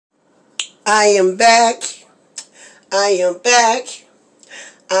I am back. I am back.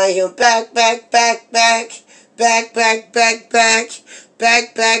 I am back, back, back, back, back, back, back, back,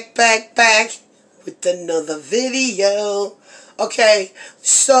 back, back, back, back, with another video. Okay,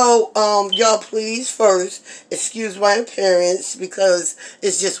 so y'all please first excuse my appearance because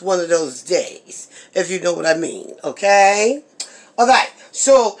it's just one of those days, if you know what I mean. Okay. All right.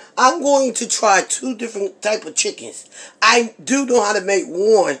 So I'm going to try two different type of chickens. I do know how to make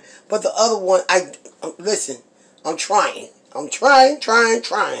one, but the other one, listen. I'm trying. I'm trying.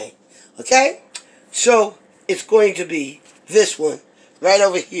 Okay? So, it's going to be this one right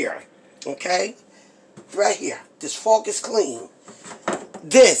over here. Okay? Right here. This fork is clean.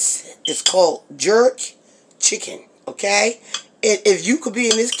 This is called jerk chicken. Okay? And if you could be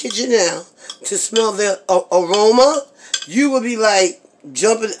in this kitchen now to smell the aroma, you would be like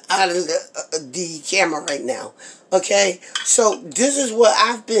jumping out of the camera right now. Okay? So, this is what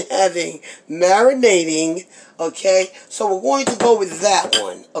I've been having marinating. Okay, so we're going to go with that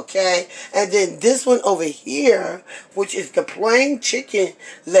one, okay? And then this one over here, which is the plain chicken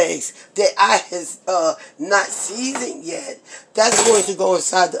legs that I has not seasoned yet. That's going to go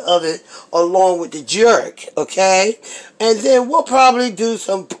inside the oven along with the jerk, okay? And then we'll probably do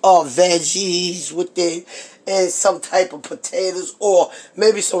some veggies with it and some type of potatoes or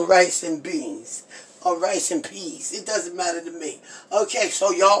maybe some rice and beans. Or rice and peas. It doesn't matter to me. Okay, so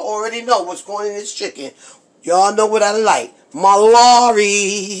y'all already know what's going in this chicken. Y'all know what I like. My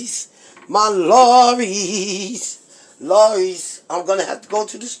lorries. My lorries. Lorries. I'm going to have to go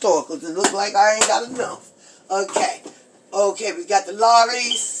to the store because it looks like I ain't got enough. Okay. Okay, we got the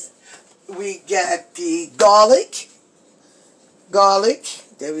lorries. We got the garlic. Garlic.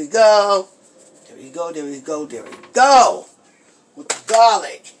 There we go. There we go, there we go, there we go. With the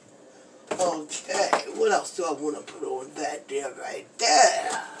garlic. Okay. What else do I want to put on that there right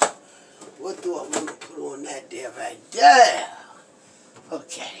there? What do I want to put on that there right there?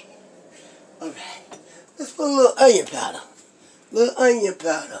 Okay. Alright. Let's put a little onion powder. Little onion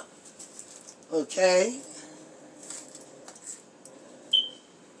powder. Okay.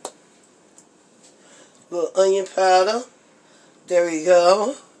 Little onion powder. There we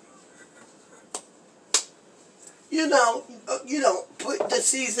go. You know, put the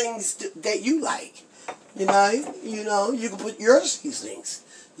seasonings that you like. You know, you can put your seasonings.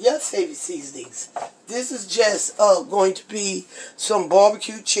 Your favorite seasonings. This is just going to be some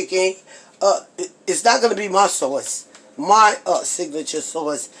barbecue chicken. It's not going to be my sauce. My signature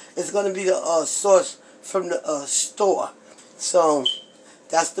sauce. It's going to be the sauce from the store. So,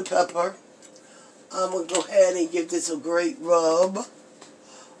 that's the pepper. I'm going to go ahead and give this a great rub.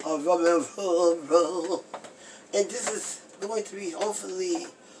 Rub. And this is going to be hopefully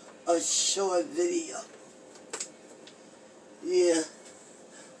a short video. Yeah.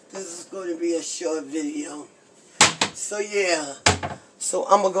 This is going to be a short video. So yeah. So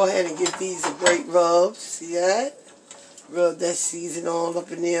I'm going to go ahead and give these a great rub. See that? Rub that season all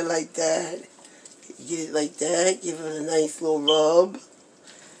up in there like that. Get it like that. Give it a nice little rub.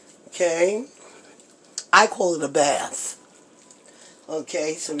 Okay. I call it a bath.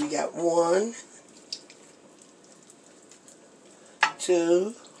 Okay. So we got 1,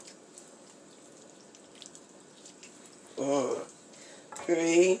 2,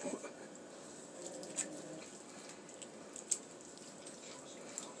 3,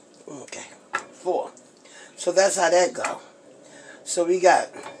 okay, 4. So that's how that go. So we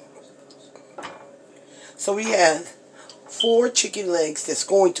have 4 chicken legs that's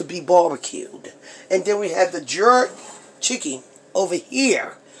going to be barbecued. And then we have the jerk chicken over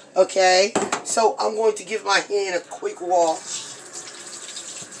here. Okay? So I'm going to give my hand a quick wash.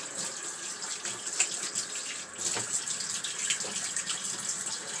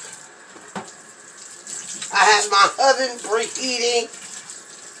 I have my oven preheating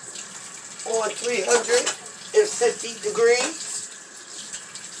on 350 degrees.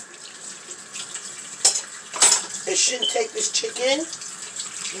 It shouldn't take this chicken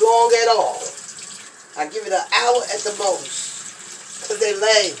long at all. I give it an hour at the most. Because they're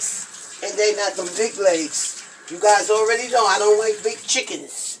legs. And they not them big legs. You guys already know I don't like big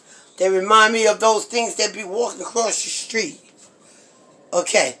chickens. They remind me of those things that be walking across the street.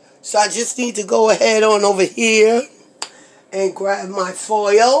 Okay. So I just need to go ahead on over here and grab my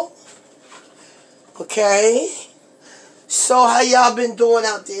foil. Okay. So how y'all been doing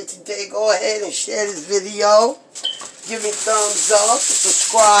out there today? Go ahead and share this video. Give me thumbs up.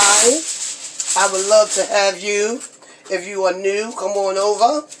 Subscribe. I would love to have you. If you are new, come on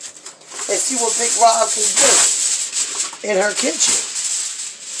over and see what Big Rob can do in her kitchen.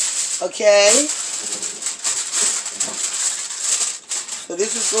 Okay. So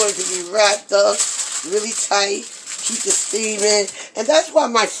this is going to be wrapped up really tight. Keep the steam in. And that's why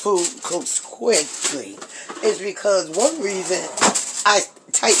my food cooks quickly. Is because one reason I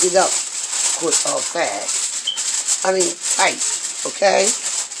tighten it up fast. I mean tight. Okay?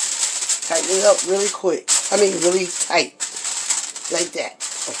 Tighten it up really quick. I mean really tight. Like that.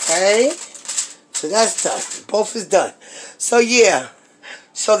 Okay? So that's done. Both is done. So yeah.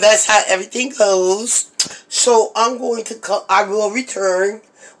 So that's how everything goes. So I'm going to I will return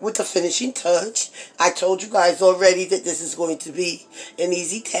with the finishing touch. I told you guys already that this is going to be an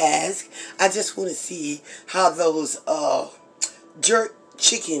easy task. I just want to see how those jerk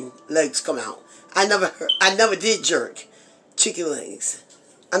chicken legs come out. I never did jerk chicken legs.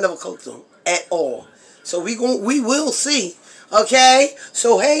 I never cooked them at all. So we will see. Okay?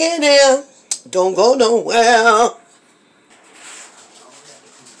 So hang in there. Don't go nowhere.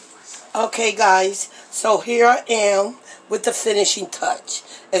 Okay guys, so here I am with the finishing touch.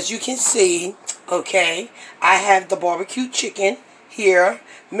 As you can see, okay, I have the barbecue chicken here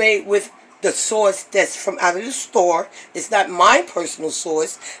made with the sauce that's from out of the store. It's not my personal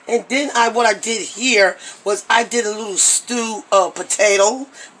sauce. And then what I did here was I did a little stew potato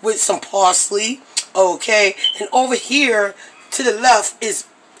with some parsley, okay, and over here to the left is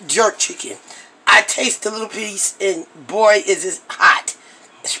jerk chicken. I taste a little piece and boy is it hot.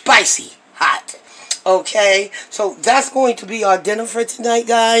 Spicy hot. Okay, so that's going to be our dinner for tonight,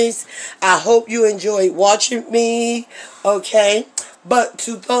 guys. I hope you enjoyed watching me. Okay, but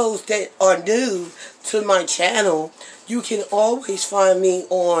to those that are new to my channel, you can always find me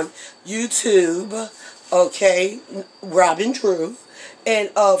on YouTube, okay, Robin Drew, and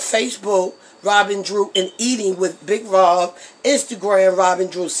Facebook, Robin Drew and Eating with Big Rob, Instagram, Robin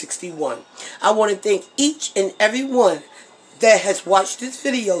Drew 61. I want to thank each and every one that has watched this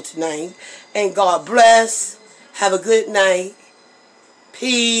video tonight, and God bless. Have a good night.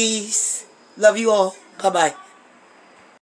 Peace. Love you all. Bye-bye.